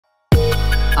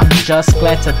just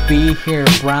glad to be here.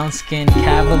 Brown skin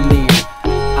cavalier,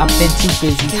 I've been too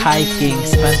busy hiking,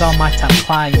 spend all my time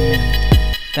climbing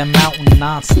the mountain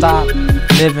non-stop,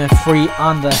 living free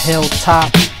on the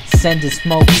hilltop, sending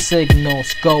smoke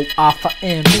signals, go off of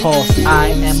impulse. I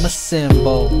am a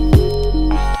symbol,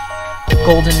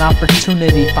 golden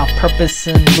opportunity, found purpose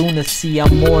in lunacy.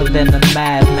 I'm more than a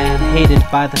madman, hated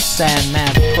by the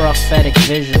Sandman. Prophetic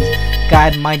visions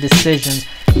guide my decisions,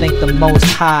 thank the Most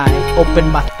High, open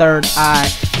my third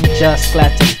eye. I'm just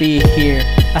glad to be here,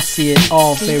 I see it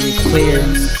all very clear.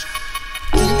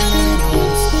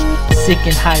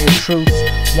 Seeking higher truths,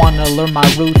 wanna learn my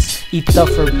roots, eat the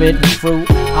forbidden fruit.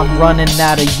 I'm running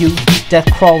out of youth, death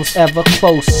crawls ever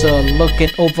closer,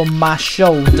 looking over my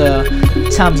shoulder.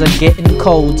 Times are getting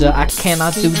colder, I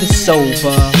cannot do this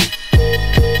sober.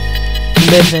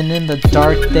 Living in the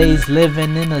dark days,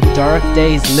 living in the dark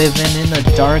days, living in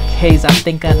the dark haze. I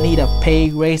think I need a pay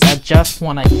raise, I just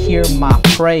wanna hear my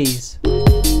praise.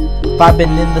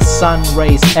 Vibing in the sun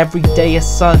rays, every day is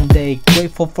Sunday.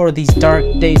 Grateful for these dark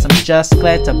days, I'm just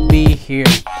glad to be here.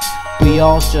 We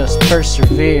all just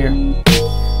persevere.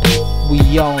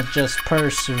 We all just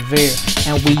persevere,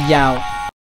 and we out.